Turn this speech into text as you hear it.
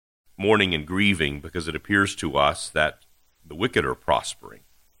mourning and grieving because it appears to us that the wicked are prospering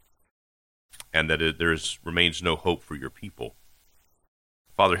and that there remains no hope for your people.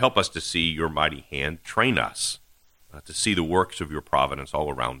 Father, help us to see your mighty hand. Train us to see the works of your providence all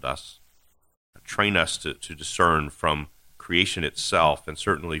around us. Train us to discern from creation itself and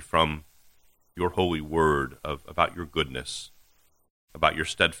certainly from your holy word about your goodness, about your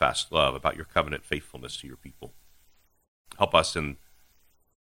steadfast love, about your covenant faithfulness to your people. Help us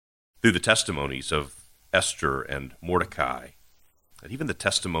through the testimonies of Esther and Mordecai, and even the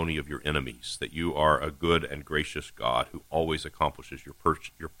testimony of your enemies, that you are a good and gracious God who always accomplishes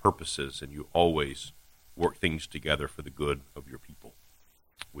your purposes, and you always work things together for the good of your people.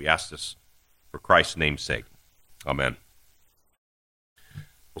 We ask this for Christ's name's sake. Amen.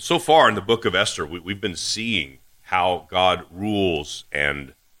 Well, so far in the book of Esther, we've been seeing how God rules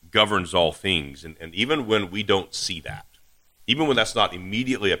and governs all things, and even when we don't see that, even when that's not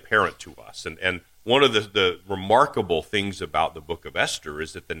immediately apparent to us. And one of the remarkable things about the book of Esther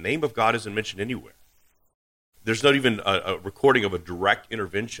is that the name of God isn't mentioned anywhere. There's not even a recording of a direct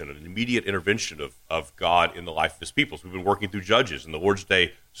intervention, an immediate intervention of God in the life of his people. So we've been working through Judges and the Lord's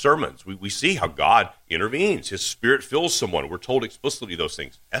Day sermons. We see how God intervenes. His Spirit fills someone. We're told explicitly those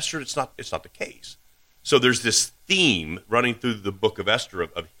things. Esther, it's not the case. So there's this theme running through the book of Esther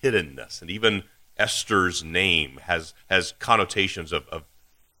of hiddenness, and even Esther's name has connotations of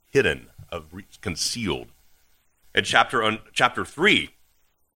hidden, of concealed. And chapter 3,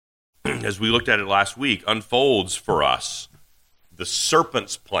 as we looked at it last week, unfolds for us the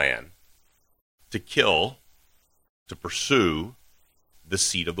serpent's plan to kill, to pursue the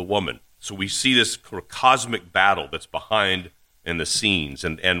seed of the woman. So we see this cosmic battle that's behind in the scenes,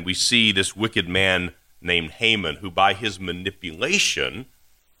 and we see this wicked man named Haman, who by his manipulation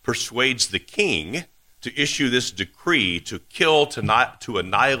persuades the king to issue this decree to kill, to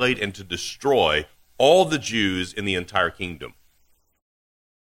annihilate, and to destroy all the Jews in the entire kingdom.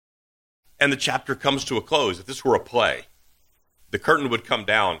 And the chapter comes to a close. If this were a play, the curtain would come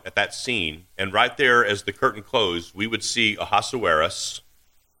down at that scene, and right there as the curtain closed, we would see Ahasuerus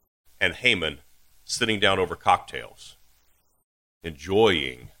and Haman sitting down over cocktails,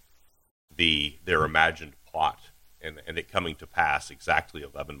 enjoying their imagined plot, and it coming to pass exactly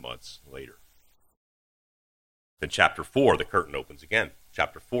 11 months later. Then chapter 4, the curtain opens again.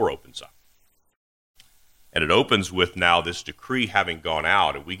 Chapter 4 opens up. And it opens with now this decree having gone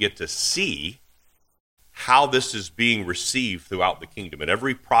out, and we get to see how this is being received throughout the kingdom, in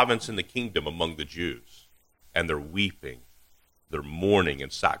every province in the kingdom among the Jews. And they're weeping, they're mourning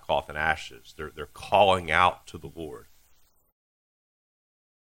in sackcloth and ashes, they're calling out to the Lord.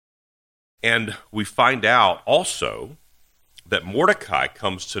 And we find out also that Mordecai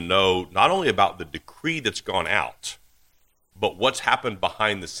comes to know not only about the decree that's gone out, but what's happened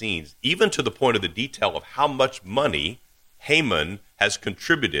behind the scenes, even to the point of the detail of how much money Haman has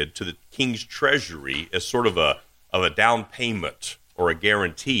contributed to the king's treasury as sort of a down payment or a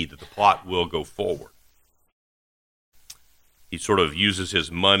guarantee that the plot will go forward. He sort of uses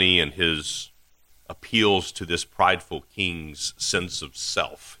his money and his appeals to this prideful king's sense of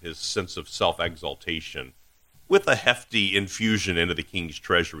self, his sense of self-exaltation, with a hefty infusion into the king's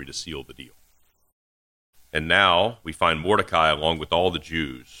treasury to seal the deal. And now we find Mordecai, along with all the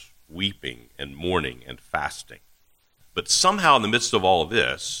Jews, weeping and mourning and fasting. But somehow in the midst of all of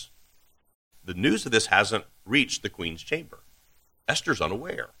this, the news of this hasn't reached the queen's chamber. Esther's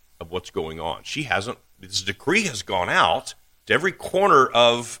unaware of what's going on. This decree has gone out to every corner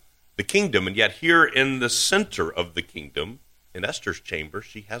of the kingdom, and yet here in the center of the kingdom, in Esther's chamber,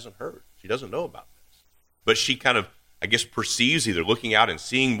 she hasn't heard. She doesn't know about this. But she kind of, I guess, perceives, either looking out and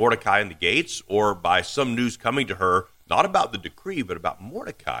seeing Mordecai in the gates, or by some news coming to her, not about the decree, but about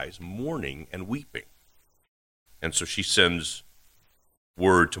Mordecai's mourning and weeping. And so she sends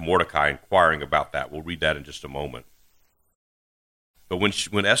word to Mordecai inquiring about that. We'll read that in just a moment. But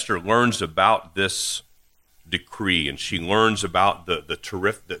when Esther learns about this decree, and she learns about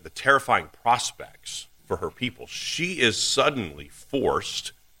the terrifying prospects for her people, she is suddenly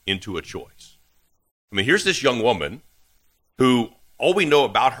forced into a choice. I mean, here's this young woman who all we know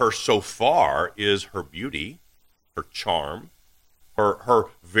about her so far is her beauty, her charm, her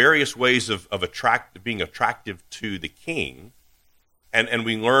various ways of being attractive to the king, and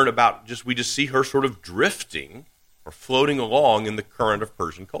we learn about we just see her sort of drifting or floating along in the current of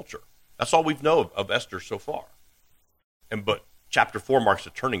Persian culture. That's all we know of Esther so far. But chapter 4 marks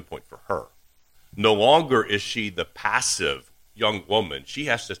a turning point for her. No longer is she the passive young woman. She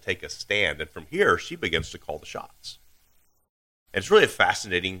has to take a stand, and from here, she begins to call the shots. And it's really a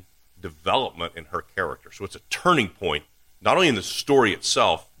fascinating development in her character. So it's a turning point, not only in the story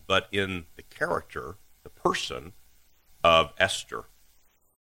itself, but in the character, the person of Esther.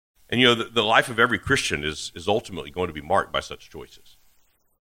 And the life of every Christian is ultimately going to be marked by such choices.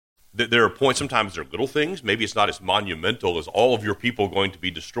 There are points, sometimes they're little things. Maybe it's not as monumental as all of your people going to be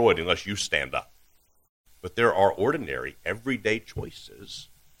destroyed unless you stand up. But there are ordinary, everyday choices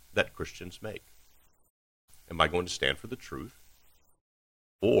that Christians make. Am I going to stand for the truth?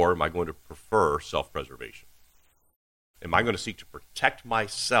 Or am I going to prefer self-preservation? Am I going to seek to protect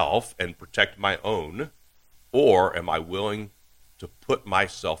myself and protect my own? Or am I willing to put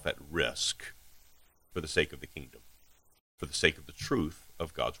myself at risk for the sake of the kingdom, for the sake of the truth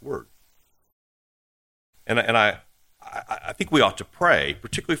of God's word? And I think we ought to pray,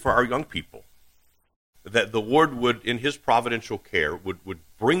 particularly for our young people, that the Lord would, in his providential care, would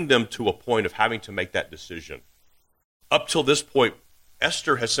bring them to a point of having to make that decision. Up till this point,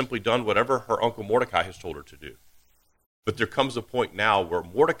 Esther has simply done whatever her uncle Mordecai has told her to do. But there comes a point now where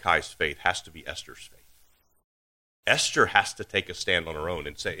Mordecai's faith has to be Esther's faith. Esther has to take a stand on her own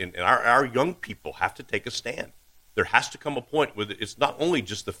and say, and our young people have to take a stand. There has to come a point where it's not only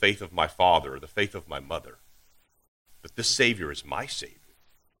just the faith of my father or the faith of my mother, but this Savior is my Savior.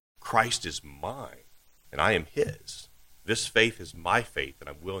 Christ is mine, and I am his. This faith is my faith, and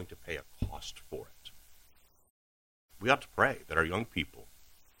I'm willing to pay a cost for it. We ought to pray that our young people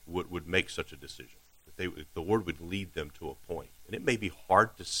would make such a decision, that the Lord would lead them to a point. And it may be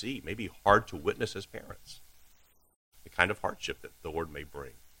hard to see, may be hard to witness as parents, the kind of hardship that the Lord may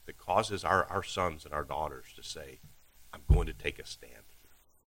bring that causes our sons and our daughters to say, I'm going to take a stand here.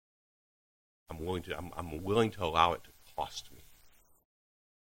 I'm willing to allow it to cost me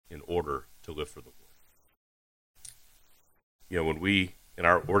in order to live for the Lord. When we, in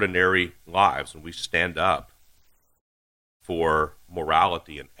our ordinary lives, when we stand up for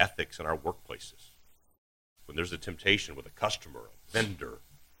morality and ethics in our workplaces, when there's a temptation with a customer, a vendor,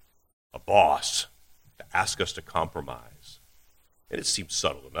 a boss, to ask us to compromise, and it seems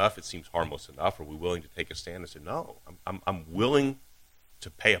subtle enough, it seems harmless enough, are we willing to take a stand and say, no, I'm willing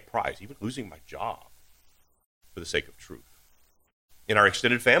to pay a price, even losing my job, for the sake of truth? In our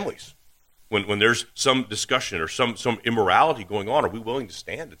extended families, when there's some discussion or some immorality going on, are we willing to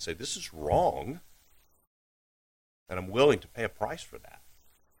stand and say, this is wrong, and I'm willing to pay a price for that?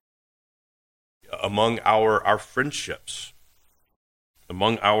 Among our friendships,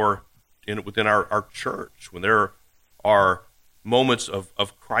 within our church, when there are moments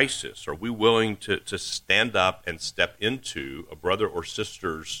of crisis, are we willing to stand up and step into a brother or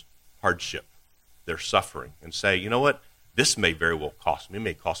sister's hardship, their suffering, and say, you know what, this may very well cost me. It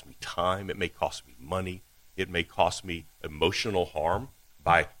may cost me time. It may cost me money. It may cost me emotional harm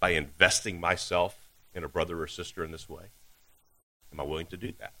by investing myself in a brother or sister in this way. Am I willing to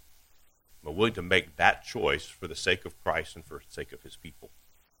do that? Am I willing to make that choice for the sake of Christ and for the sake of his people?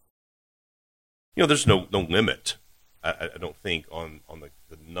 There's no limit, I don't think, on the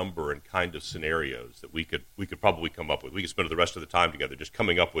number and kind of scenarios that we could probably come up with. We could spend the rest of the time together just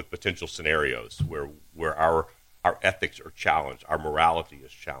coming up with potential scenarios where our ethics are challenged, our morality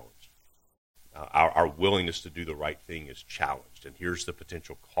is challenged, our willingness to do the right thing is challenged, and here's the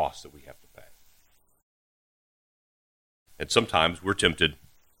potential cost that we have to pay. And sometimes we're tempted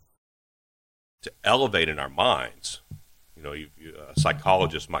to elevate in our minds. A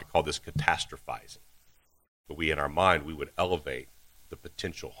psychologist might call this catastrophizing. But in our mind, we would elevate the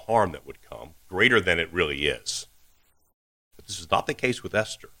potential harm that would come greater than it really is. But this is not the case with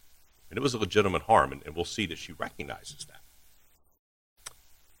Esther. And it was a legitimate harm, and we'll see that she recognizes that.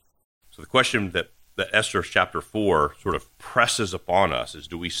 So the question that Esther chapter 4 sort of presses upon us is,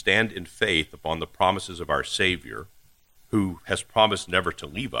 do we stand in faith upon the promises of our Savior, who has promised never to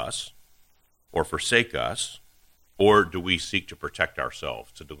leave us or forsake us, or do we seek to protect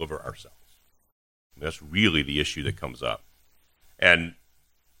ourselves, to deliver ourselves? And that's really the issue that comes up. And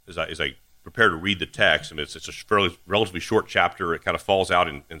as I prepare to read the text, it's a relatively short chapter. It kind of falls out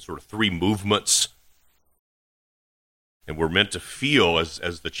in sort of three movements. And we're meant to feel, as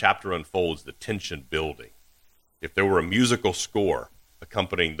the chapter unfolds, the tension building. If there were a musical score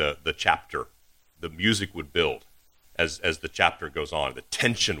accompanying the chapter, the music would build as the chapter goes on. The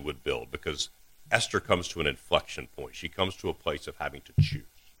tension would build because Esther comes to an inflection point. She comes to a place of having to choose.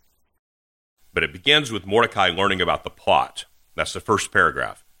 But it begins with Mordecai learning about the plot. That's the first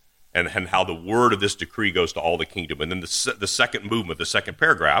paragraph. And how the word of this decree goes to all the kingdom. And then the second movement, the second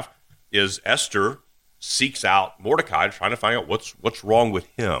paragraph, is Esther seeks out Mordecai, trying to find out what's wrong with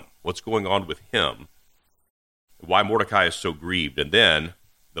him, what's going on with him, why Mordecai is so grieved. And then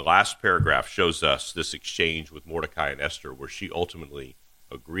the last paragraph shows us this exchange with Mordecai and Esther, where she ultimately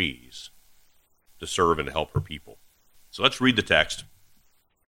agrees to serve and to help her people. So let's read the text.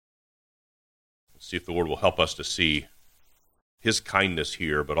 See if the Lord will help us to see his kindness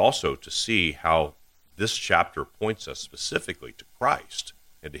here, but also to see how this chapter points us specifically to Christ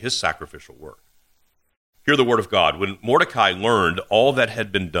and to his sacrificial work. Hear the word of God. When Mordecai learned all that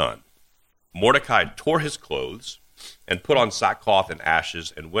had been done, Mordecai tore his clothes and put on sackcloth and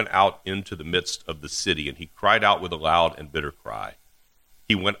ashes and went out into the midst of the city, and he cried out with a loud and bitter cry.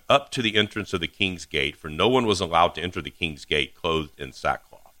 He went up to the entrance of the king's gate, for no one was allowed to enter the king's gate clothed in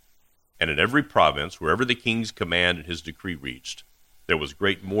sackcloth. And in every province, wherever the king's command and his decree reached, there was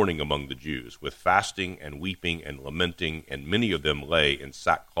great mourning among the Jews, with fasting and weeping and lamenting, and many of them lay in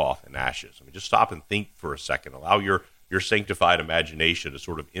sackcloth and ashes. I mean, just stop and think for a second. Allow your sanctified imagination to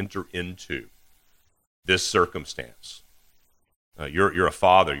sort of enter into this circumstance. You're a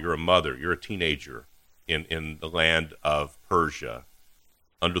father, you're a mother, you're a teenager in the land of Persia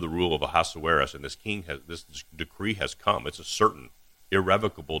under the rule of Ahasuerus, and this decree has come. It's a certain,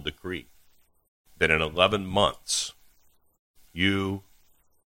 irrevocable decree that in 11 months, you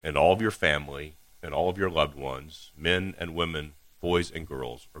and all of your family and all of your loved ones, men and women, boys and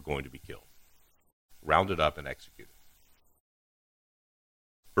girls, are going to be killed, rounded up and executed.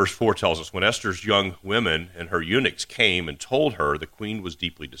 Verse 4 tells us, when Esther's young women and her eunuchs came and told her the queen was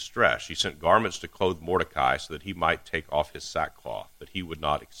deeply distressed, she sent garments to clothe Mordecai so that he might take off his sackcloth, but he would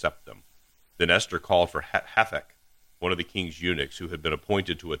not accept them. Then Esther called for Hathach, one of the king's eunuchs who had been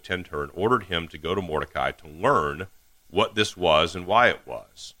appointed to attend her, and ordered him to go to Mordecai to learn what this was and why it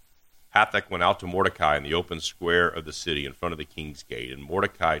was. Hathach went out to Mordecai in the open square of the city in front of the king's gate, and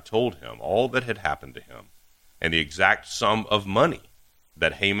Mordecai told him all that had happened to him, and the exact sum of money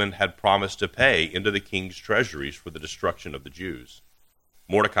that Haman had promised to pay into the king's treasuries for the destruction of the Jews.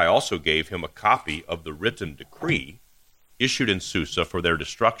 Mordecai also gave him a copy of the written decree issued in Susa for their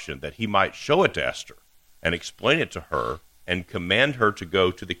destruction, that he might show it to Esther and explain it to her and command her to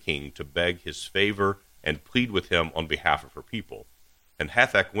go to the king to beg his favor and plead with him on behalf of her people. And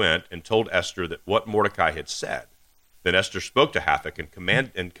Hathach went and told Esther that what Mordecai had said. Then Esther spoke to Hathach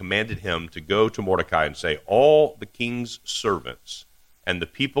and commanded him to go to Mordecai and say, all the king's servants and the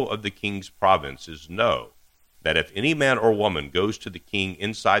people of the king's provinces know that if any man or woman goes to the king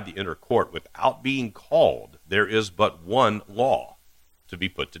inside the inner court without being called, there is but one law, to be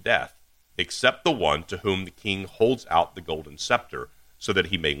put to death, except the one to whom the king holds out the golden scepter, so that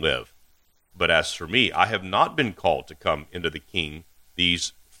he may live. But as for me, I have not been called to come into the king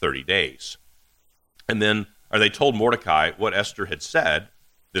these 30 days. And then they told Mordecai what Esther had said.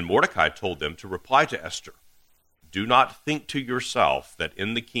 Then Mordecai told them to reply to Esther, do not think to yourself that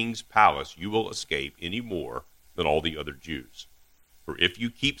in the king's palace you will escape any more than all the other Jews. For if you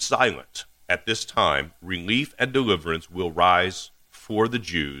keep silent at this time, relief and deliverance will rise for the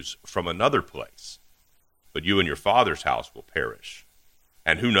Jews from another place. But you and your father's house will perish.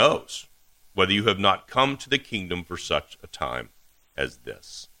 And who knows whether you have not come to the kingdom for such a time as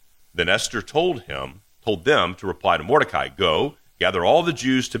this. Then Esther told them to reply to Mordecai, go, gather all the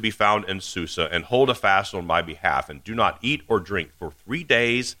Jews to be found in Susa, and hold a fast on my behalf, and do not eat or drink for 3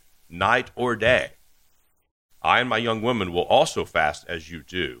 days, night or day. I and my young women will also fast as you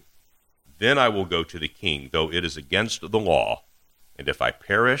do. Then I will go to the king, though it is against the law, and if I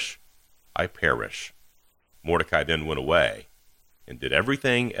perish, I perish. Mordecai then went away and did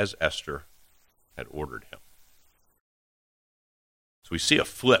everything as Esther had ordered him. So we see a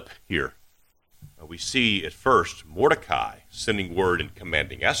flip here. We see at first Mordecai sending word and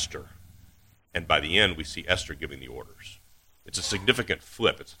commanding Esther, and by the end we see Esther giving the orders. It's a significant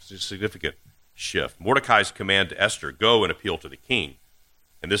flip. It's a significant shift. Mordecai's command to Esther, go and appeal to the king.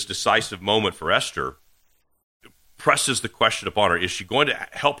 And this decisive moment for Esther presses the question upon her, is she going to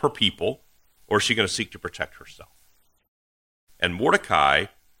help her people, or is she going to seek to protect herself? And Mordecai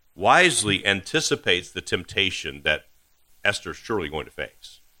wisely anticipates the temptation that Esther's surely going to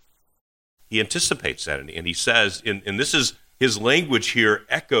face. He anticipates that, and he says, and this is his language here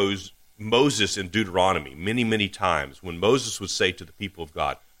echoes Moses in Deuteronomy many, many times, when Moses would say to the people of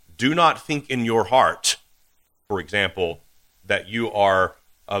God, do not think in your heart, for example, that you are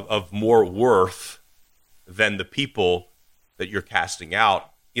of more worth than the people that you're casting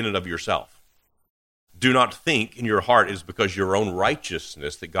out in and of yourself. Do not think in your heart is because your own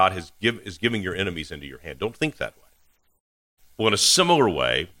righteousness that God is giving your enemies into your hand. Don't think that way. Well, in a similar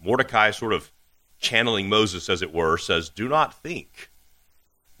way, Mordecai, sort of channeling Moses, as it were, says, do not think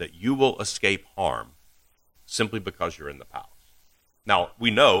that you will escape harm simply because you're in the palace. Now, we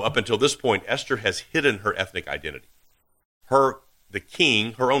know up until this point, Esther has hidden her ethnic identity. The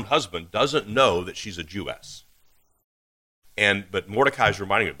king, her own husband, doesn't know that she's a Jewess. But Mordecai is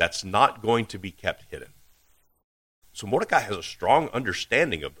reminding her that's not going to be kept hidden. So Mordecai has a strong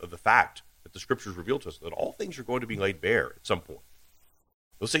understanding of the fact that the scriptures reveal to us, that all things are going to be laid bare at some point.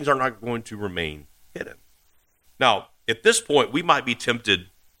 Those things are not going to remain hidden. Now, at this point, we might be tempted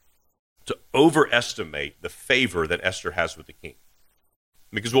to overestimate the favor that Esther has with the king.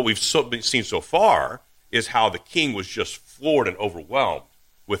 Because what we've seen so far is how the king was just floored and overwhelmed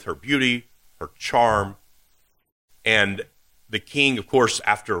with her beauty, her charm. And the king, of course,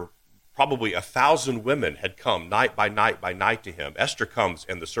 after probably 1,000 women had come night by night to him, Esther comes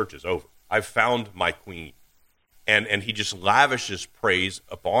and the search is over. I've found my queen. And he just lavishes praise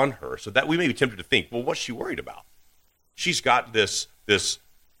upon her, so that we may be tempted to think, well, what's she worried about? She's got this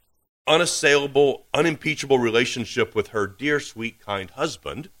unassailable, unimpeachable relationship with her dear, sweet, kind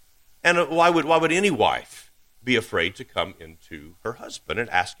husband, and why would any wife be afraid to come into her husband and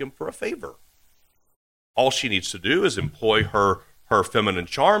ask him for a favor? All she needs to do is employ her feminine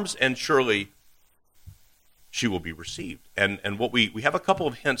charms, and surely she will be received. And what we have a couple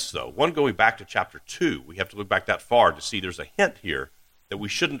of hints, though. One, going back to chapter 2, we have to look back that far to see there's a hint here that we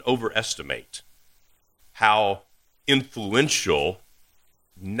shouldn't overestimate how influential,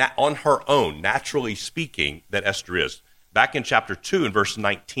 on her own, naturally speaking, that Esther is. Back in chapter 2 in verse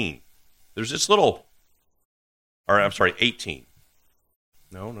 19, there's this 18.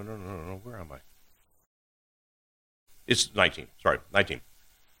 No, where am I? It's 19, 19.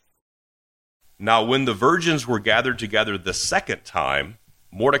 Now, when the virgins were gathered together the second time,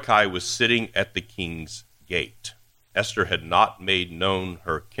 Mordecai was sitting at the king's gate. Esther had not made known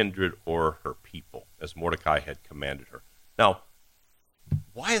her kindred or her people, as Mordecai had commanded her. Now,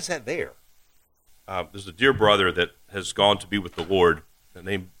 why is that there? There's a dear brother that has gone to be with the Lord by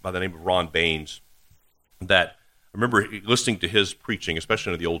the name of Ron Baines, that I remember listening to his preaching,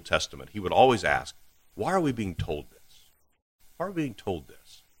 especially in the Old Testament. He would always ask, why are we being told this? Why are we being told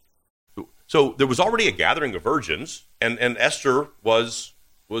this? So there was already a gathering of virgins, and Esther won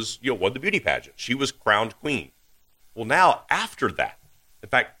the beauty pageant. She was crowned queen. Well, now, after that, in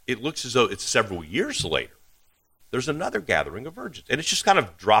fact, it looks as though it's several years later, there's another gathering of virgins. And it's just kind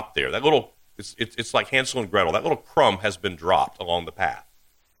of dropped there. That little, it's like Hansel and Gretel. That little crumb has been dropped along the path.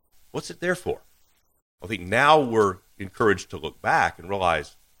 What's it there for? I think now we're encouraged to look back and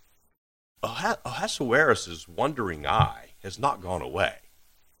realize Ahasuerus' wandering eye has not gone away.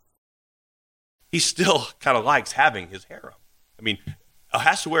 He still kind of likes having his harem. I mean,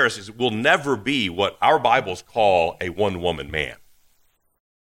 Ahasuerus will never be what our Bibles call a one-woman man.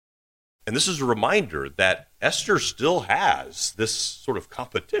 And this is a reminder that Esther still has this sort of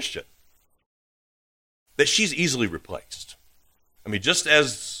competition, that she's easily replaced. I mean, just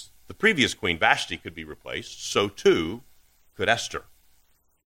as the previous queen, Vashti, could be replaced, so too could Esther.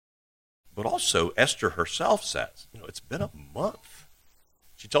 But also, Esther herself says, it's been a month.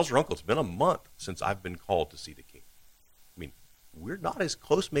 She tells her uncle, it's been a month since I've been called to see the king. I mean, we're not as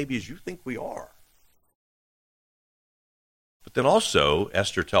close maybe as you think we are. But then also,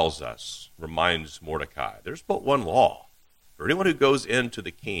 Esther tells us, reminds Mordecai, there's but one law. For anyone who goes into the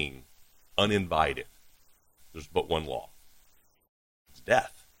king uninvited, there's but one law. It's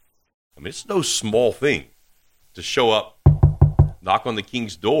death. I mean, it's no small thing to show up, knock on the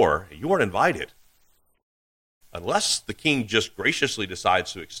king's door, and you weren't invited. Unless the king just graciously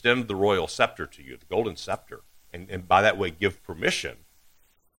decides to extend the royal scepter to you, the golden scepter, and by that way give permission,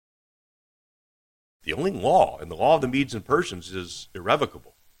 the only law, and the law of the Medes and Persians, is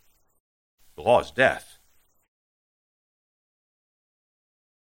irrevocable. The law is death.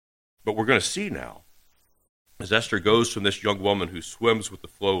 But we're going to see now, as Esther goes from this young woman who swims with the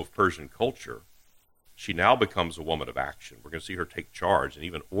flow of Persian culture, she now becomes a woman of action. We're going to see her take charge and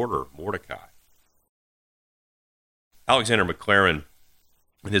even order Mordecai. Alexander McLaren,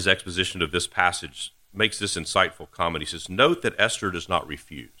 in his exposition of this passage, makes this insightful comment. He says, note that Esther does not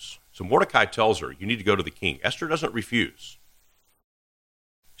refuse. So Mordecai tells her, you need to go to the king. Esther doesn't refuse.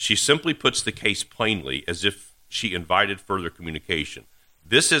 She simply puts the case plainly, as if she invited further communication.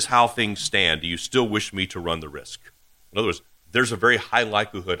 This is how things stand. Do you still wish me to run the risk? In other words, there's a very high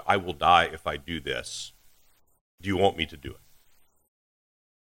likelihood I will die if I do this. Do you want me to do it?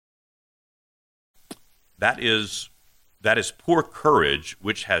 That is poor courage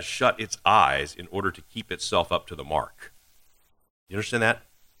which has shut its eyes in order to keep itself up to the mark. You understand that?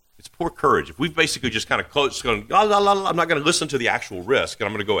 It's poor courage. If we've basically just kind of closed, going, I'm not going to listen to the actual risk, and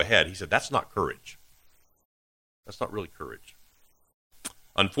I'm going to go ahead. He said, that's not courage. That's not really courage.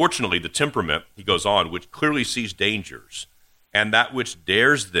 Unfortunately, the temperament, he goes on, which clearly sees dangers, and that which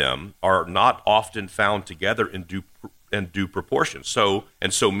dares them are not often found together in due proportion. So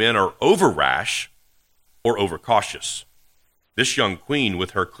men are over rash or over cautious. This young queen,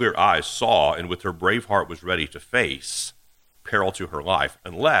 with her clear eyes, saw, and with her brave heart was ready to face peril to her life,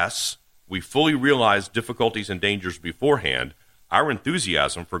 unless we fully realize difficulties and dangers beforehand, our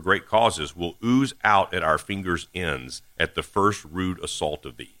enthusiasm for great causes will ooze out at our fingers' ends at the first rude assault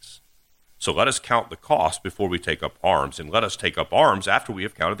of these. So let us count the cost before we take up arms, and let us take up arms after we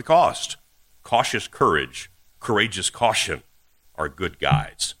have counted the cost. Cautious courage, courageous caution are good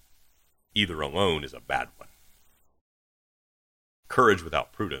guides. Either alone is a bad one. Courage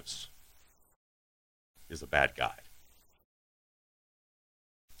without prudence is a bad guide.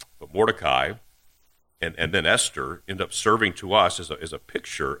 But Mordecai and then Esther end up serving to us as a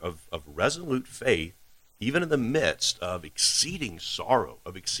picture of resolute faith, even in the midst of exceeding sorrow,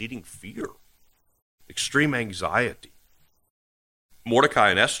 of exceeding fear, extreme anxiety. Mordecai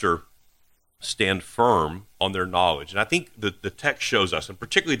and Esther stand firm on their knowledge. And I think the text shows us, and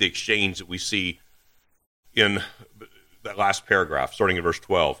particularly the exchange that we see in that last paragraph, starting in verse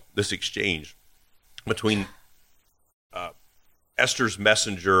 12, this exchange between Esther's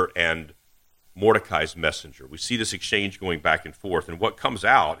messenger and Mordecai's messenger. We see this exchange going back and forth, and what comes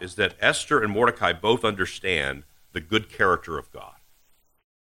out is that Esther and Mordecai both understand the good character of God.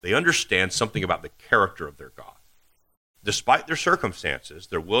 They understand something about the character of their God. Despite their circumstances,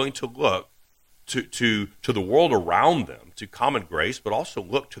 they're willing to look to the world around them, to common grace, but also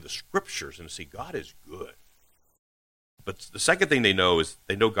look to the scriptures and see God is good. But the second thing they know is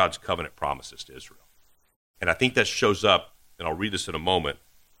they know God's covenant promises to Israel. And I think that shows up, and I'll read this in a moment.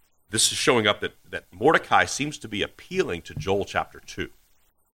 This is showing up that Mordecai seems to be appealing to Joel chapter 2.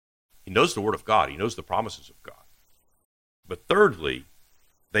 He knows the word of God. He knows the promises of God. But thirdly,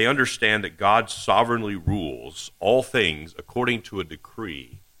 they understand that God sovereignly rules all things according to a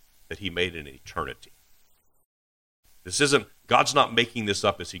decree that he made in eternity. God's not making this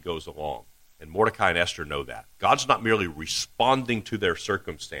up as he goes along. And Mordecai and Esther know that. God's not merely responding to their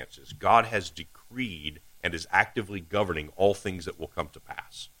circumstances. God has decreed and is actively governing all things that will come to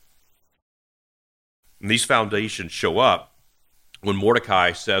pass. And these foundations show up when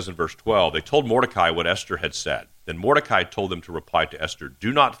Mordecai says in verse 12, they told Mordecai what Esther had said. Then Mordecai told them to reply to Esther,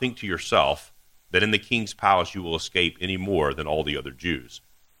 do not think to yourself that in the king's palace you will escape any more than all the other Jews.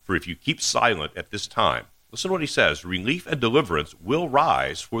 For if you keep silent at this time, listen to what he says, relief and deliverance will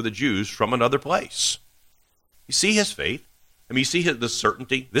rise for the Jews from another place. You see his faith? I mean, you see the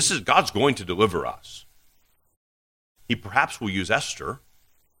certainty? God's going to deliver us. He perhaps will use Esther.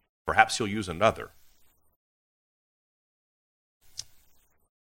 Perhaps he'll use another.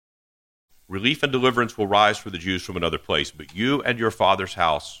 Relief and deliverance will rise for the Jews from another place, but you and your father's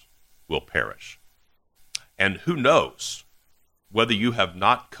house will perish. And who knows whether you have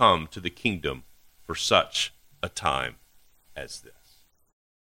not come to the kingdom for such a time as this.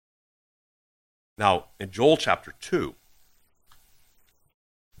 Now, in Joel chapter 2,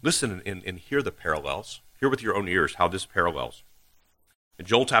 listen and hear the parallels. Hear with your own ears how this parallels. In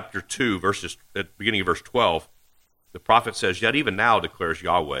Joel chapter 2, at the beginning of verse 12, the prophet says, yet even now, declares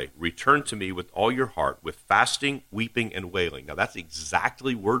Yahweh, return to me with all your heart, with fasting, weeping, and wailing. Now, that's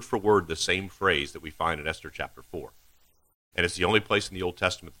exactly word for word the same phrase that we find in Esther chapter 4. And it's the only place in the Old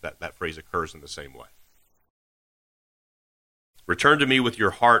Testament that phrase occurs in the same way. Return to me with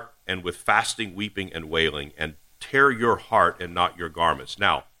your heart and with fasting, weeping, and wailing, and tear your heart and not your garments.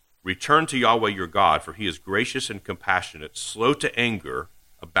 Now, return to Yahweh your God, for he is gracious and compassionate, slow to anger,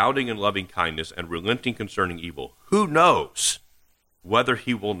 abounding in loving kindness, and relenting concerning evil. Who knows whether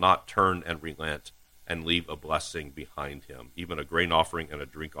he will not turn and relent and leave a blessing behind him, even a grain offering and a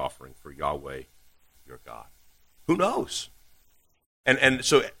drink offering for Yahweh your God. Who knows? And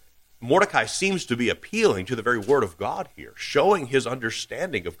so Mordecai seems to be appealing to the very word of God here, showing his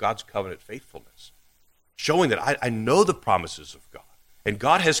understanding of God's covenant faithfulness, showing that I know the promises of God, and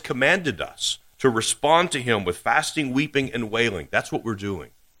God has commanded us to respond to him with fasting, weeping, and wailing. That's what we're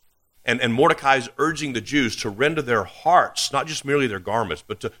doing. And Mordecai is urging the Jews to render their hearts, not just merely their garments,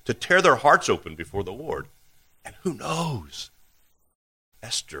 but to tear their hearts open before the Lord. And who knows?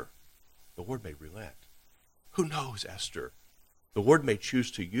 Esther, the Lord may relent. Who knows, Esther? The Lord may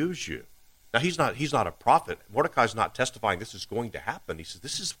choose to use you. Now, he's not a prophet. Mordecai's not testifying this is going to happen. He says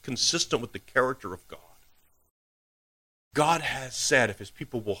this is consistent with the character of God. God has said if his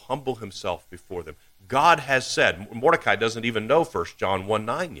people will humble himself before them. God has said, Mordecai doesn't even know 1 John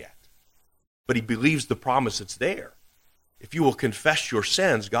 1:9 yet, but he believes the promise that's there. If you will confess your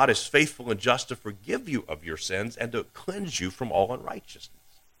sins, God is faithful and just to forgive you of your sins and to cleanse you from all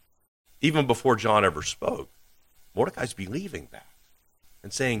unrighteousness. Even before John ever spoke, Mordecai's believing that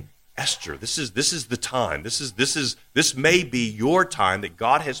and saying, Esther, this is the time. This may be your time that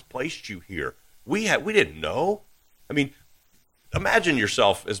God has placed you here. We didn't know. I mean, imagine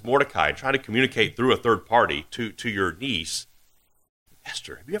yourself as Mordecai trying to communicate through a third party to your niece.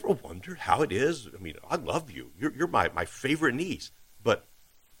 Esther, have you ever wondered how it is? I mean, I love you. You're my favorite niece. But,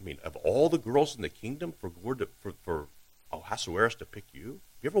 I mean, of all the girls in the kingdom, for Ahasuerus to pick you,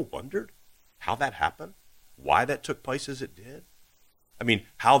 have you ever wondered how that happened? Why that took place as it did? I mean,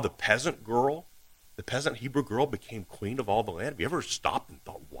 how the peasant Hebrew girl became queen of all the land. Have you ever stopped and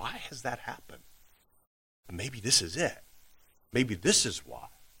thought, why has that happened? Maybe this is it. Maybe this is why.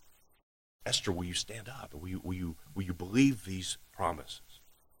 Esther, will you stand up? Will you believe these promises?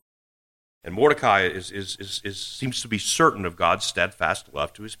 And Mordecai seems to be certain of God's steadfast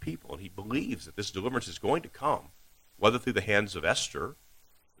love to his people, and he believes that this deliverance is going to come, whether through the hands of Esther,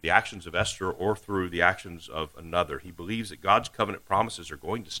 the actions of Esther, or through the actions of another. He believes that God's covenant promises are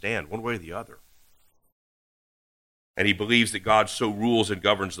going to stand one way or the other. And he believes that God so rules and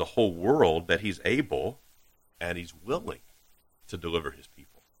governs the whole world that he's able and he's willing to deliver his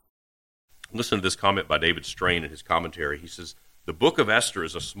people. Listen to this comment by David Strain in his commentary. He says, the book of Esther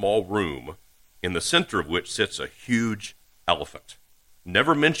is a small room in the center of which sits a huge elephant,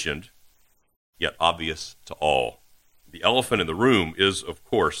 never mentioned, yet obvious to all. The elephant in the room is, of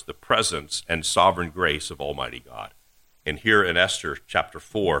course, the presence and sovereign grace of Almighty God. And here in Esther chapter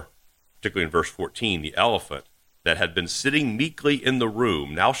 4, particularly in verse 14, the elephant that had been sitting meekly in the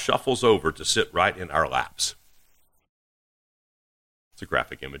room now shuffles over to sit right in our laps. It's a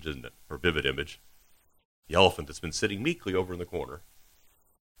graphic image, isn't it? Or a vivid image. The elephant that's been sitting meekly over in the corner,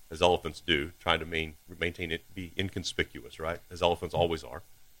 as elephants do, trying to maintain it, be inconspicuous, right? As elephants always are.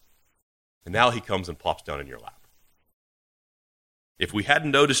 And now he comes and plops down in your lap. If we hadn't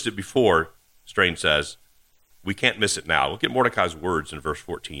noticed it before, Strain says, we can't miss it now. Look at Mordecai's words in verse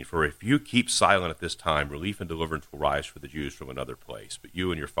 14. For if you keep silent at this time, relief and deliverance will rise for the Jews from another place, but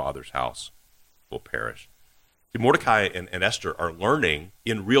you and your father's house will perish. See, Mordecai and Esther are learning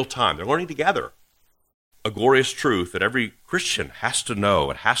in real time. They're learning together a glorious truth that every Christian has to know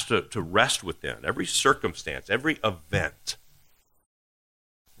and has to rest within. Every circumstance, every event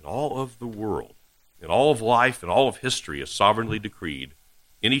in all of the world, in all of life, and all of history is sovereignly decreed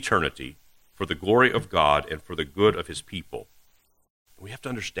in eternity for the glory of God and for the good of his people. We have to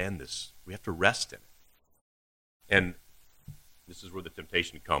understand this. We have to rest in it. And this is where the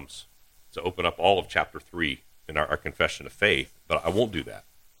temptation comes to open up all of chapter 3 in our confession of faith, but I won't do that.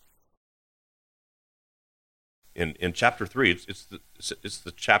 In chapter 3, it's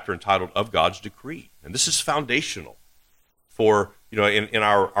the chapter entitled Of God's Decree. And this is foundational for, in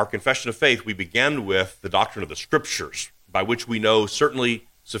our confession of faith, we begin with the doctrine of the Scriptures, by which we know certainly,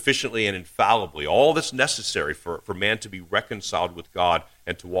 sufficiently, and infallibly all that's necessary for man to be reconciled with God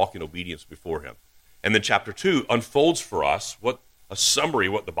and to walk in obedience before him. And then chapter 2 unfolds for us a summary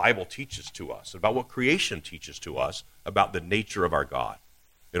of what the Bible teaches to us, about what creation teaches to us, about the nature of our God,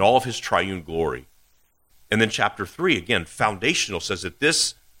 in all of his triune glory. And then chapter 3, again, foundational, says that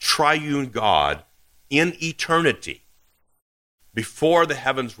this triune God in eternity, before the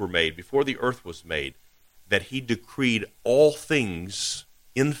heavens were made, before the earth was made, that he decreed all things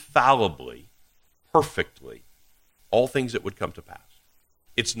infallibly, perfectly, all things that would come to pass.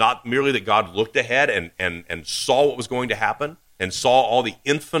 It's not merely that God looked ahead and saw what was going to happen and saw all the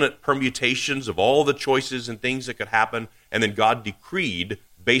infinite permutations of all the choices and things that could happen, and then God decreed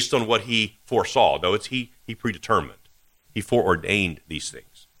based on what he foresaw. No, it's he predetermined. He foreordained these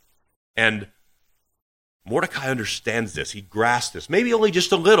things. And Mordecai understands this. He grasps this. Maybe only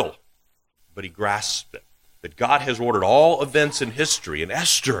just a little, but he grasps it. That God has ordered all events in history. And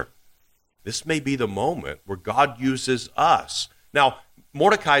Esther, this may be the moment where God uses us. Now,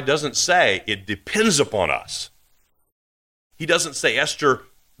 Mordecai doesn't say it depends upon us. He doesn't say, Esther,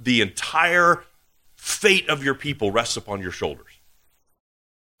 the entire fate of your people rests upon your shoulders.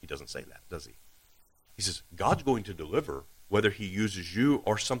 He doesn't say that, does he? He says, God's going to deliver whether he uses you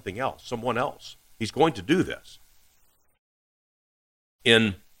or something else, someone else. He's going to do this.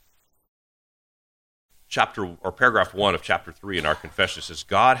 In paragraph 1 of chapter 3 in our confession, it says,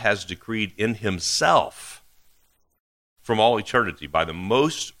 God has decreed in himself from all eternity by the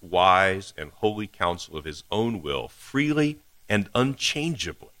most wise and holy counsel of his own will, freely and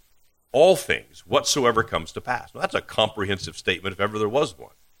unchangeably, all things whatsoever comes to pass. Now, that's a comprehensive statement if ever there was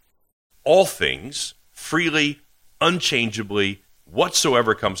one. All things, freely, unchangeably,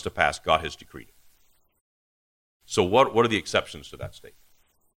 whatsoever comes to pass, God has decreed it. So what are the exceptions to that statement?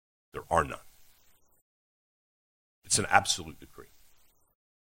 There are none. It's an absolute decree.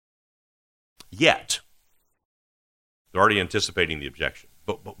 Yet, they're already anticipating the objection.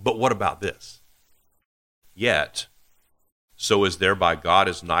 But what about this? Yet, so is thereby God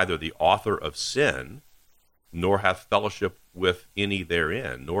is neither the author of sin, nor hath fellowship with any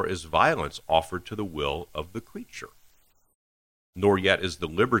therein, nor is violence offered to the will of the creature. nor yet is the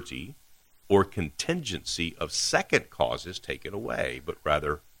liberty or contingency of second causes taken away, but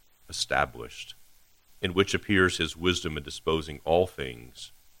rather established, in which appears his wisdom in disposing all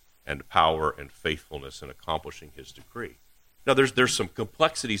things, and power and faithfulness in accomplishing his decree. Now, there's some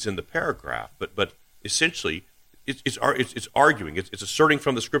complexities in the paragraph, but essentially, it's arguing, it's asserting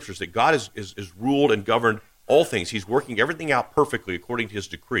from the Scriptures that God is ruled and governed all things. He's working everything out perfectly according to his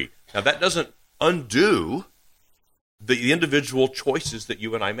decree. Now, that doesn't undo the individual choices that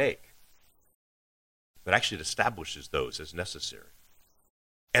you and I make, but actually it establishes those as necessary.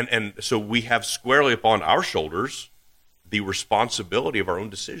 And so we have squarely upon our shoulders the responsibility of our own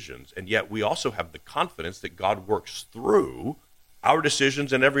decisions, and yet we also have the confidence that God works through our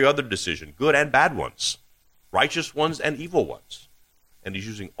decisions and every other decision, good and bad ones, righteous ones and evil ones. And he's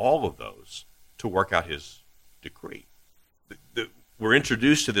using all of those to work out his decree. We're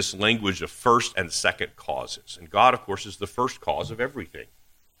introduced to this language of first and second causes. And God, of course, is the first cause of everything.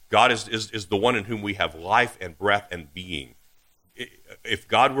 God is the one in whom we have life and breath and being. If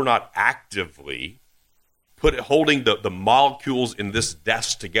God were not actively holding the molecules in this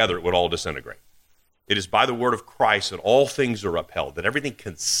desk together, it would all disintegrate. It is by the word of Christ that all things are upheld, that everything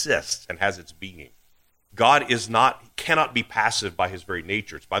consists and has its being. God cannot be passive by his very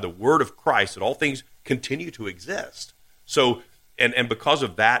nature. It's by the word of Christ that all things continue to exist. So, and because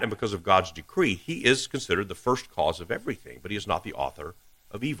of that and because of God's decree, he is considered the first cause of everything, but he is not the author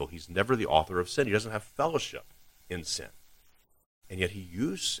of evil. He's never the author of sin. He doesn't have fellowship in sin. And yet he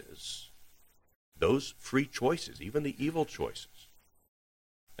uses those free choices, even the evil choices.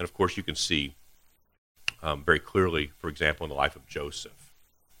 And of course, you can see very clearly, for example, in the life of Joseph,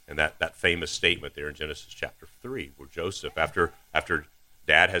 and that famous statement there in Genesis chapter 3, where Joseph, after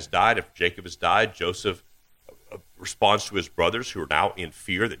dad has died, after Jacob has died, Joseph responds to his brothers who are now in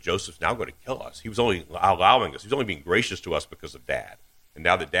fear that Joseph's now going to kill us. He was only allowing us. He was only being gracious to us because of dad. And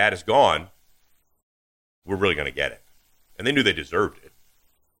now that dad is gone, we're really going to get it. And they knew they deserved it.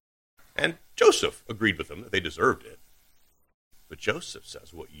 And Joseph agreed with them that they deserved it. But Joseph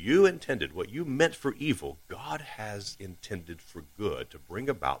says, what you intended, what you meant for evil, God has intended for good to bring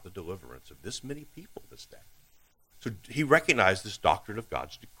about the deliverance of this many people this day. So he recognized this doctrine of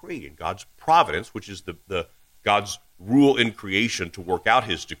God's decree and God's providence, which is the God's rule in creation to work out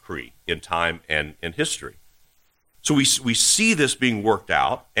his decree in time and in history. So we see this being worked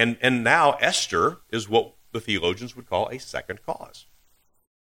out, and now Esther is what the theologians would call a second cause.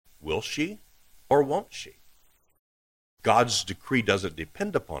 Will she or won't she? God's decree doesn't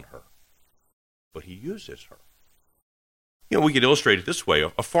depend upon her, but he uses her. You know, we could illustrate it this way.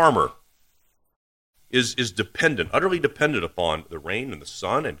 A farmer is dependent, utterly dependent upon the rain and the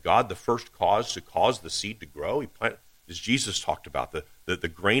sun, and God, the first cause to cause the seed to grow. As Jesus talked about, the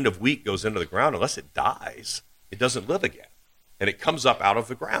grain of wheat goes into the ground. Unless it dies, it doesn't live again, and it comes up out of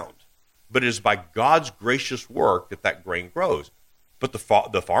the ground. But it is by God's gracious work that grain grows. But the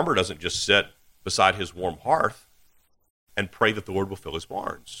farmer doesn't just sit beside his warm hearth and pray that the Lord will fill his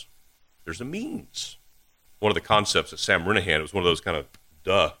barns. There's a means. One of the concepts that Sam Renihan, it was one of those kind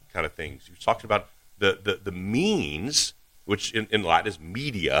of things. He was talking about the means, which in Latin is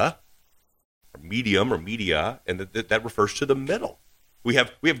media, or medium, or media, and that refers to the middle. We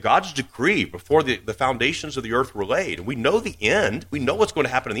have God's decree before the foundations of the earth were laid, and we know the end. We know what's going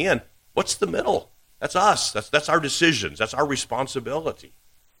to happen in the end. What's the middle? That's us. That's our decisions. That's our responsibility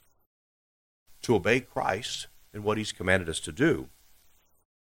to obey Christ and what he's commanded us to do.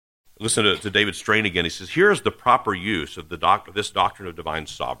 Listen to David Strain again. He says, here's the proper use of this doctrine of divine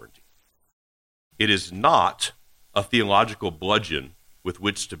sovereignty. It is not a theological bludgeon with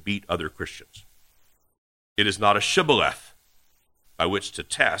which to beat other Christians. It is not a shibboleth by which to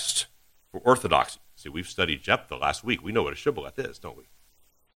test for orthodoxy. See, we've studied Jephthah last week. We know what a shibboleth is, don't we?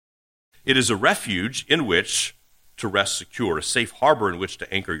 It is a refuge in which to rest secure, a safe harbor in which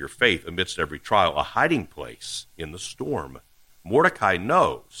to anchor your faith amidst every trial, a hiding place in the storm. Mordecai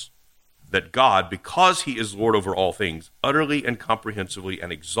knows that God, because he is Lord over all things, utterly and comprehensively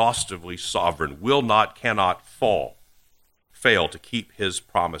and exhaustively sovereign, will not, cannot fail to keep his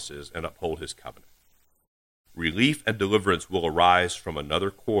promises and uphold his covenant. Relief and deliverance will arise from another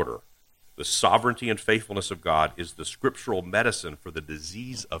quarter. The sovereignty and faithfulness of God is the scriptural medicine for the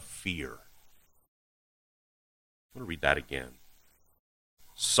disease of fear. I'm going to read that again.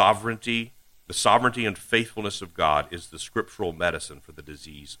 The sovereignty and faithfulness of God is the scriptural medicine for the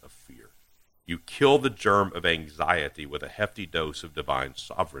disease of fear. You kill the germ of anxiety with a hefty dose of divine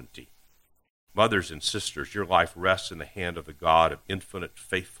sovereignty. Mothers and sisters, your life rests in the hand of the God of infinite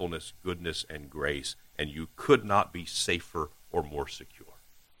faithfulness, goodness, and grace, and you could not be safer or more secure.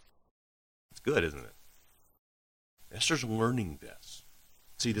 It's good, isn't it? Esther's learning this.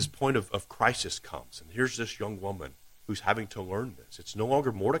 See, this point of crisis comes, and here's this young woman who's having to learn this. It's no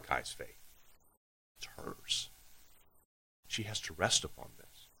longer Mordecai's faith. It's hers. She has to rest upon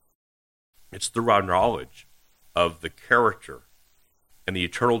this. It's through our knowledge of the character and the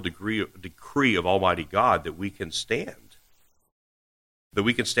eternal decree of Almighty God that we can stand. That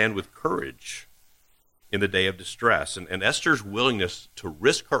we can stand with courage in the day of distress. And Esther's willingness to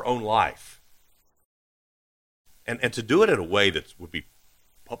risk her own life and to do it in a way that would be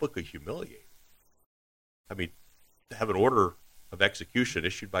publicly humiliating. I mean, to have an order of execution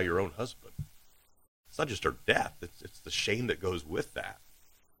issued by your own husband. It's not just her death, it's the shame that goes with that.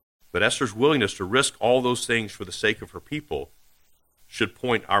 But Esther's willingness to risk all those things for the sake of her people should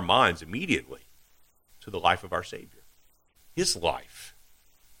point our minds immediately to the life of our Savior. His life,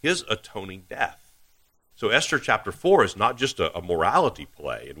 his atoning death. So Esther chapter 4 is not just a morality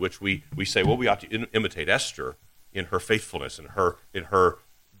play in which we say, well, we ought to imitate Esther in her faithfulness and her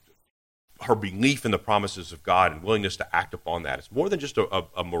belief in the promises of God and willingness to act upon that. It's more than just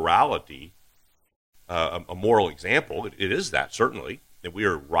a morality, a moral example. It is that, certainly, that we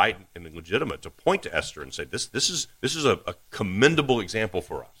are right and legitimate to point to Esther and say, this is a commendable example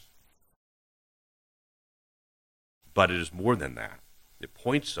for us. But it is more than that. It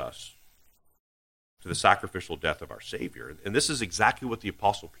points us to the sacrificial death of our Savior. And this is exactly what the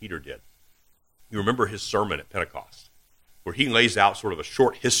Apostle Peter did. You remember his sermon at Pentecost, where he lays out sort of a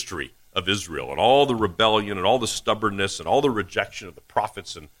short history of Israel and all the rebellion and all the stubbornness and all the rejection of the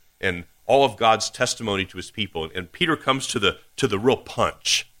prophets and all of God's testimony to his people. And Peter comes to the real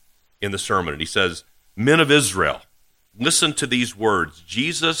punch in the sermon, and he says, "Men of Israel, listen to these words.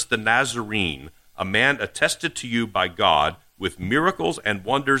 Jesus the Nazarene, a man attested to you by God with miracles and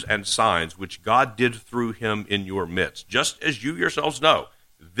wonders and signs which God did through him in your midst. Just as you yourselves know,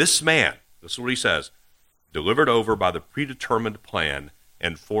 this man," this is what he says, "delivered over by the predetermined plan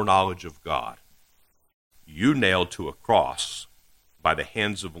and foreknowledge of God, you nailed to a cross by the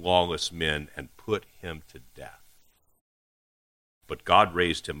hands of lawless men and put him to death. But God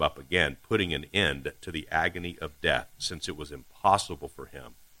raised him up again, putting an end to the agony of death, since it was impossible for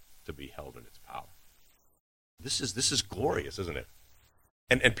him to be held in its power." This is glorious, isn't it?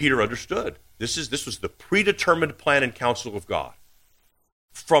 And Peter understood. This was the predetermined plan and counsel of God.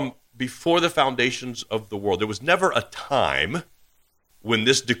 From before the foundations of the world, there was never a time when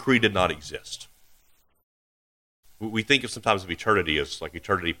this decree did not exist. We think sometimes of eternity as like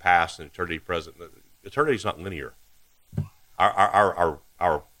eternity past and eternity present. Eternity is not linear.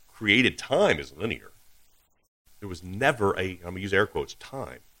 Our created time is linear. There was never I'm going to use air quotes,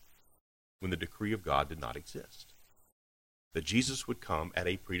 time, when the decree of God did not exist. That Jesus would come at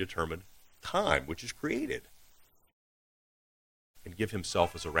a predetermined time, which is created, and give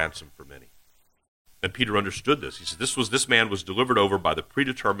himself as a ransom for many. And Peter understood this. He said, this man was delivered over by the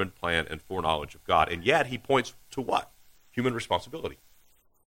predetermined plan and foreknowledge of God. And yet he points to what? Human responsibility.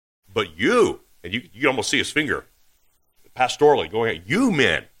 But you, and you can almost see his finger pastorally going at you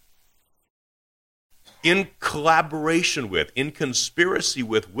men, in collaboration with, in conspiracy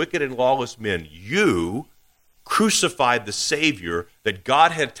with wicked and lawless men, you crucified the Savior that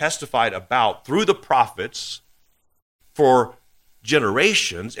God had testified about through the prophets for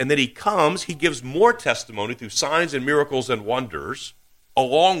generations, and then he comes, he gives more testimony through signs and miracles and wonders,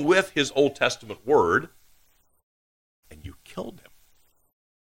 along with his Old Testament word, and you killed him.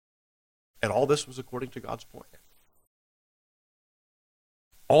 And all this was according to God's plan.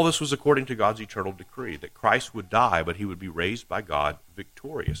 All this was according to God's eternal decree, that Christ would die, but he would be raised by God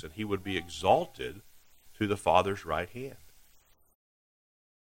victorious, and he would be exalted to the Father's right hand.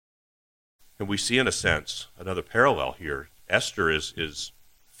 And we see, in a sense, another parallel here. Esther is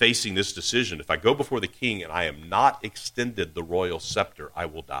facing this decision. If I go before the king and I am not extended the royal scepter, I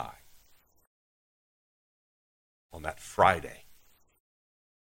will die. On that Friday,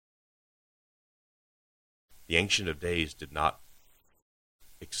 the Ancient of Days did not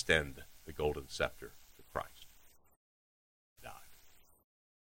extend the golden scepter to Christ. He died.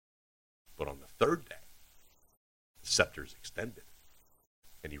 But on the third day, the scepter is extended.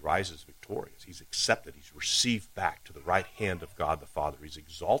 And he rises victorious. He's accepted. He's received back to the right hand of God the Father. He's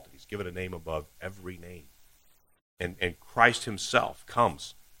exalted. He's given a name above every name. And Christ himself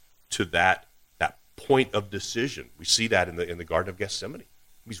comes to that point of decision. We see that in the Garden of Gethsemane.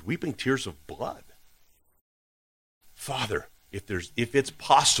 He's weeping tears of blood. Father, if it's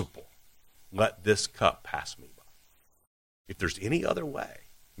possible, let this cup pass me by. If there's any other way,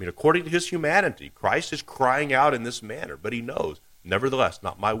 according to his humanity, Christ is crying out in this manner, but he knows, nevertheless,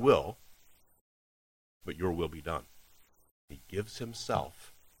 not my will, but your will be done. He gives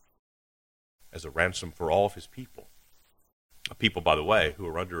himself as a ransom for all of his people. A people, by the way, who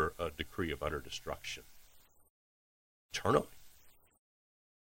are under a decree of utter destruction eternally.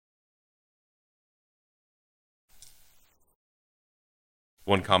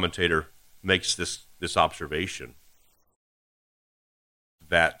 One commentator makes this observation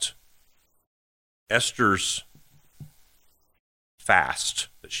that Esther's fast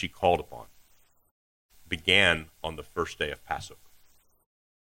that she called upon began on the first day of Passover,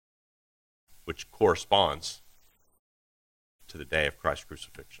 which corresponds to the day of Christ's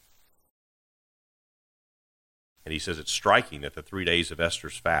crucifixion. And he says it's striking that the 3 days of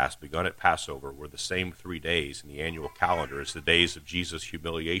Esther's fast begun at Passover were the same 3 days in the annual calendar as the days of Jesus'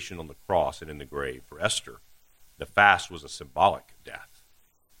 humiliation on the cross and in the grave. For Esther, the fast was a symbolic death.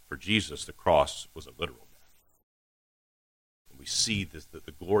 For Jesus, the cross was a literal death. And we see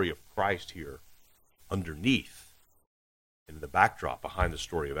the glory of Christ here underneath, in the backdrop behind the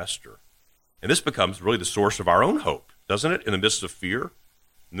story of Esther. And this becomes really the source of our own hope, doesn't it? In the midst of fear,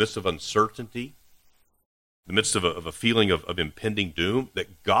 in the midst of uncertainty, in the midst of a feeling of impending doom,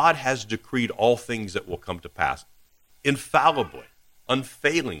 that God has decreed all things that will come to pass. Infallibly,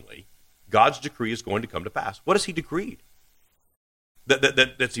 unfailingly, God's decree is going to come to pass. What has he decreed?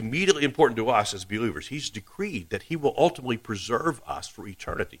 That's immediately important to us as believers. He's decreed that he will ultimately preserve us for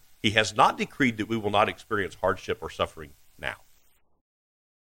eternity. He has not decreed that we will not experience hardship or suffering now.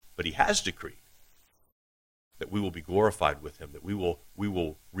 But he has decreed that we will be glorified with him, that we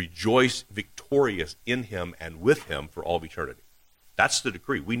will rejoice victorious in him and with him for all of eternity. That's the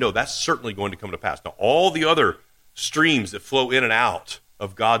decree. We know that's certainly going to come to pass. Now, all the other streams that flow in and out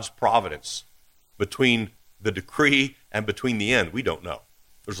of God's providence between the decree and between the end, we don't know.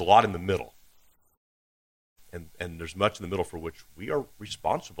 There's a lot in the middle. And there's much in the middle for which we are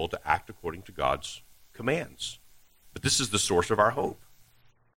responsible to act according to God's commands. But this is the source of our hope.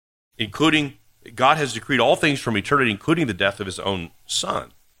 Including, God has decreed all things from eternity, including the death of his own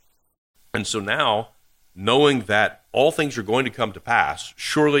Son. And so now, knowing that all things are going to come to pass,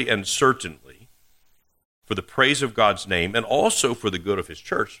 surely and certainly, for the praise of God's name and also for the good of his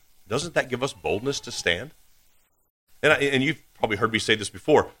church, doesn't that give us boldness to stand? And you've probably heard me say this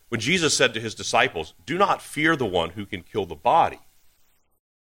before. When Jesus said to his disciples, do not fear the one who can kill the body,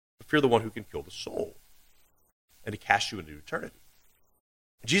 but fear the one who can kill the soul and to cast you into eternity.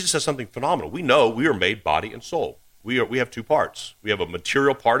 Jesus says something phenomenal. We know we are made body and soul. We have two parts. We have a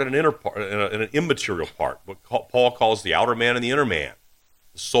material part and an inner part, and an immaterial part, what Paul calls the outer man and the inner man,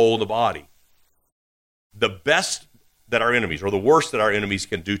 the soul and the body. The best that our enemies, or the worst that our enemies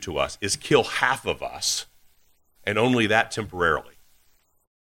can do to us, is kill half of us, and only that temporarily.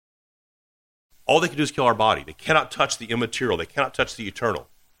 All they can do is kill our body. They cannot touch the immaterial. They cannot touch the eternal.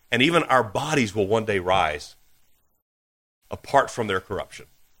 And even our bodies will one day rise apart from their corruption.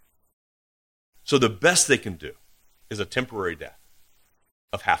 So the best they can do is a temporary death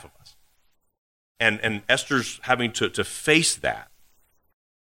of half of us. And Esther's having to face that.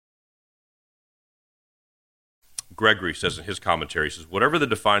 Gregory says in his commentary, he says, whatever the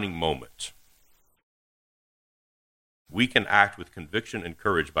defining moment, we can act with conviction and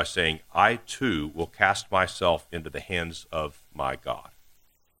courage by saying, I too will cast myself into the hands of my God.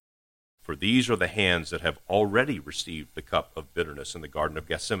 For these are the hands that have already received the cup of bitterness in the Garden of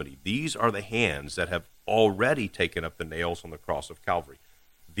Gethsemane. These are the hands that have already taken up the nails on the cross of Calvary.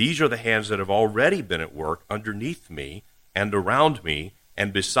 These are the hands that have already been at work underneath me and around me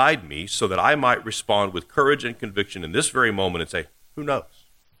and beside me, so that I might respond with courage and conviction in this very moment and say, who knows?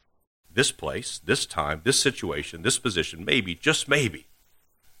 This place, this time, this situation, this position, maybe, just maybe,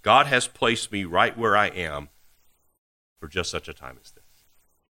 God has placed me right where I am for just such a time as this.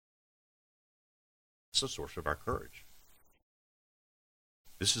 It's the source of our courage.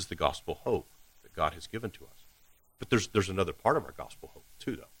 This is the gospel hope that God has given to us. But there's another part of our gospel hope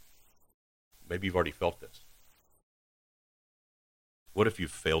too, though. Maybe you've already felt this. What if you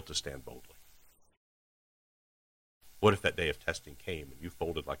failed to stand boldly? What if that day of testing came and you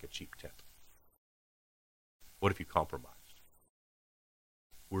folded like a cheap tent? What if you compromised?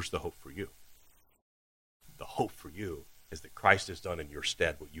 Where's the hope for you? The hope for you is that Christ has done in your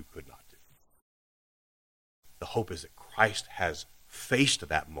stead what you could not do. The hope is that Christ has faced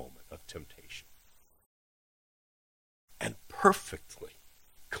that moment of temptation and perfectly,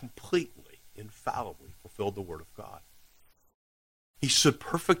 completely, infallibly fulfilled the Word of God. He stood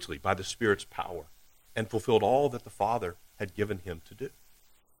perfectly by the Spirit's power and fulfilled all that the Father had given him to do.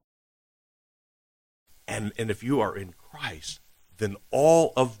 And if you are in Christ, then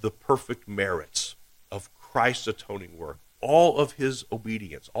all of the perfect merits of Christ's atoning work, all of his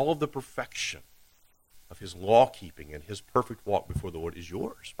obedience, all of the perfection of his law-keeping and his perfect walk before the Lord is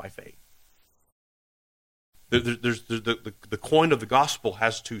yours by faith. The coin of the gospel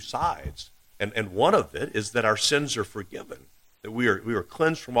has two sides, and one of it is that our sins are forgiven, that we are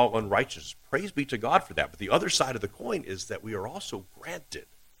cleansed from all unrighteousness. Praise be to God for that. But the other side of the coin is that we are also granted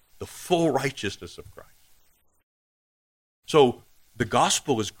the full righteousness of Christ. So the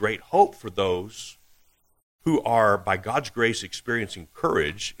gospel is great hope for those who are, by God's grace, experiencing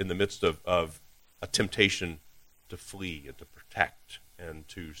courage in the midst of a temptation to flee and to protect and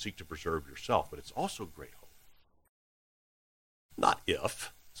to seek to preserve yourself. But it's also great hope. Not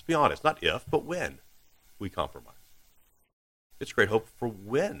if, let's be honest, not if, but when we compromise. It's great hope for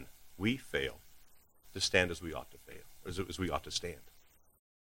when we fail to stand as we ought to fail, as we ought to stand.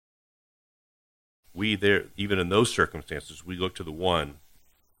 We there, even in those circumstances, we look to the one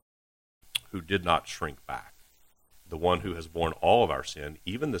who did not shrink back, the one who has borne all of our sin,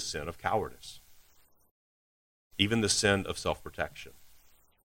 even the sin of cowardice, even the sin of self-protection,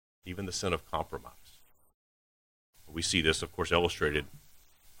 even the sin of compromise. We see this, of course, illustrated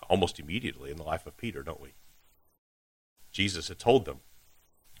almost immediately in the life of Peter, don't we? Jesus had told them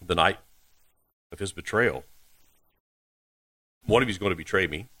the night of his betrayal, one of you is going to betray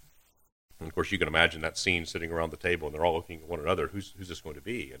me. And of course, you can imagine that scene sitting around the table, and they're all looking at one another. Who's this going to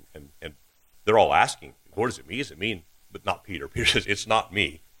be? And they're all asking, Lord, is it me? Is it me? But not Peter. Peter says, it's not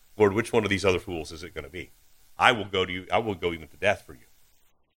me. Lord, which one of these other fools is it going to be? I will go to you. I will go even to death for you.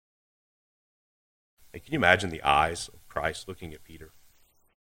 And can you imagine the eyes of Christ looking at Peter?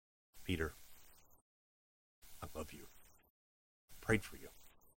 Peter, I love you. I prayed for you.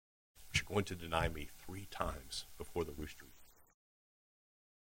 But you're going to deny me 3 times before the rooster.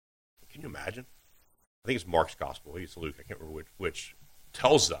 Can you imagine? I think it's Mark's gospel. It's Luke. I can't remember which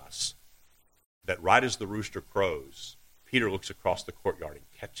tells us that right as the rooster crows, Peter looks across the courtyard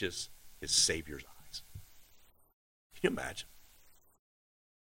and catches his Savior's eyes. Can you imagine?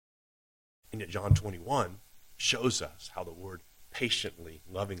 And yet John 21 shows us how the Lord patiently,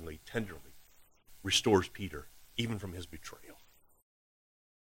 lovingly, tenderly restores Peter, even from his betrayal.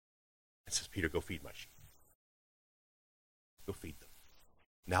 And says, Peter, go feed my sheep. Go feed them.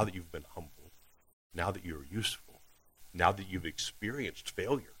 Now that you've been humbled, now that you're useful, now that you've experienced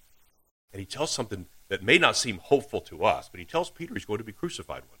failure. And he tells something that may not seem hopeful to us, but he tells Peter he's going to be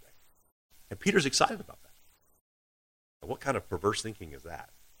crucified one day. And Peter's excited about that. Now, what kind of perverse thinking is that?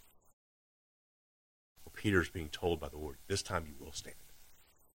 Well, Peter's being told by the Lord, this time you will stand.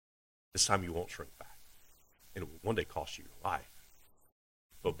 This time you won't shrink back. And it will one day cost you your life.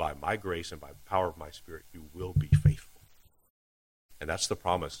 But by my grace and by the power of my Spirit, you will be faithful. And that's the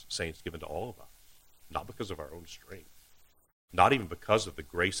promise, saints, given to all of us. Not because of our own strength. Not even because of the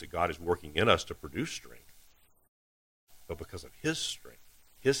grace that God is working in us to produce strength. But because of his strength,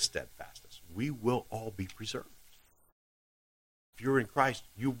 his steadfastness, we will all be preserved. If you're in Christ,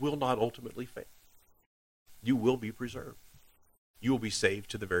 you will not ultimately fail. You will be preserved. You will be saved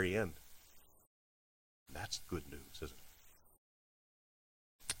to the very end. And that's good news, isn't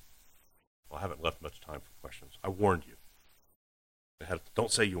it? Well, I haven't left much time for questions. I warned you.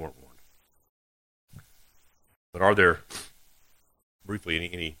 Don't say you weren't warned. But are there,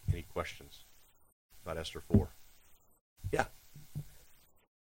 briefly, any questions about Esther 4? Yeah.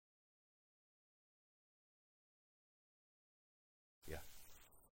 Yeah.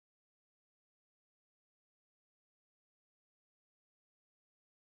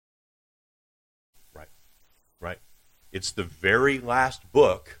 Right. Right. It's the very last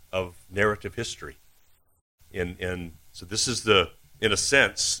book of narrative history. So this is in a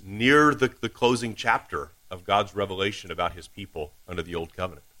sense, near the closing chapter of God's revelation about his people under the Old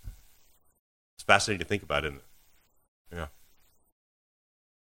Covenant. It's fascinating to think about, isn't it? Yeah.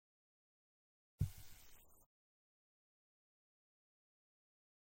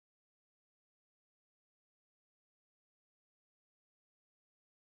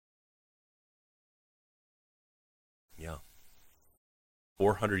 Yeah.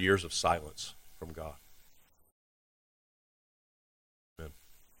 400 years of silence from God.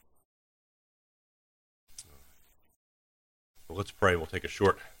 Well, let's pray. We'll take a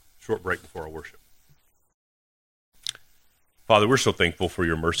short break before our worship. Father, we're so thankful for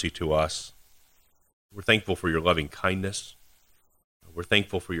your mercy to us. We're thankful for your loving kindness. We're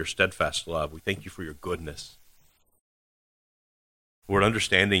thankful for your steadfast love. We thank you for your goodness. Lord,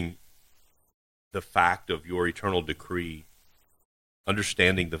 understanding the fact of your eternal decree,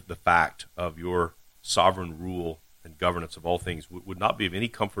 understanding the fact of your sovereign rule and governance of all things would not be of any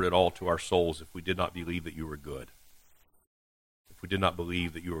comfort at all to our souls if we did not believe that you were good. If we did not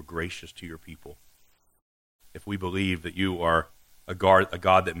believe that you are gracious to your people, if we believe that you are a God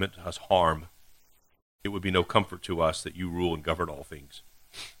that meant us harm, it would be no comfort to us that you rule and govern all things.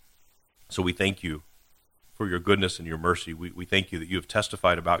 So we thank you for your goodness and your mercy. We thank you that you have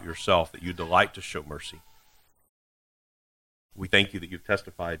testified about yourself, that you delight to show mercy. We thank you that you've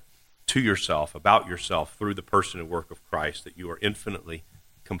testified to yourself, about yourself, through the person and work of Christ, that you are infinitely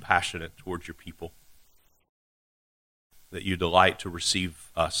compassionate towards your people, that you delight to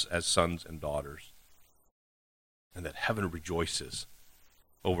receive us as sons and daughters, and that heaven rejoices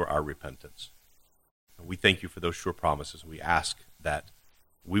over our repentance. And we thank you for those sure promises. We ask that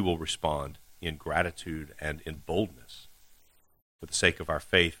we will respond in gratitude and in boldness for the sake of our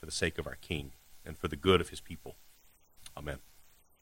faith, for the sake of our King, and for the good of his people. Amen.